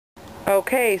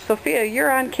Okay, Sophia,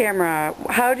 you're on camera.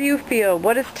 How do you feel?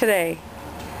 What is today?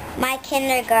 My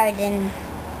kindergarten.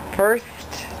 First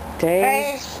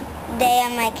day? First day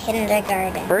of my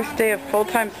kindergarten. First day of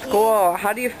full-time school.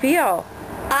 How do you feel?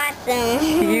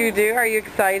 Awesome. You do? Are you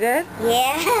excited?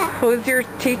 Yeah. Who's your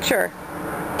teacher?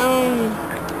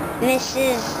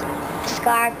 Mrs.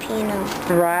 Scarpino.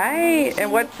 Right.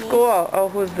 And what school? Oh,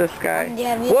 who's this guy?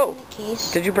 Whoa.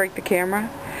 Did you break the camera?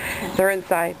 They're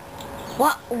inside.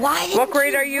 What? Why did What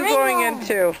grade are you going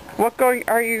into?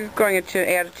 Are you going into?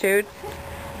 Attitude?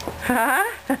 Huh?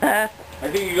 I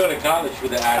think you go to college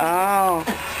with the attitude.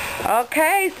 Oh.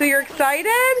 Okay, so you're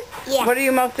excited? Yeah. What are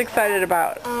you most excited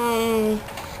about? I'm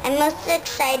most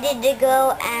excited to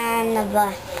go on the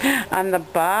bus. On the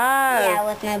bus? Yeah,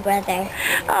 with my brother.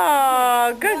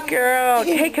 Oh, good girl.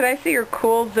 Hey, can I see your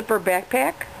cool zipper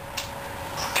backpack?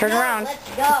 Turn around. Let's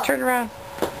go. Just turn around.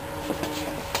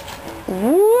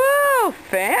 Whoa,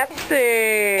 fancy.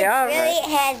 It All really right.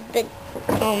 has big,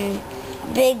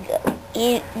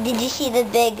 did you see the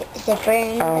big zipper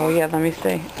in Oh, there? yeah, let me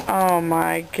see. Oh,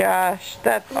 my gosh.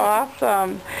 That's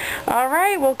awesome. All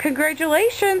right, well,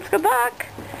 congratulations. Good luck.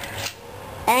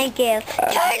 Thank you.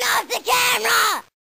 Turn off the camera!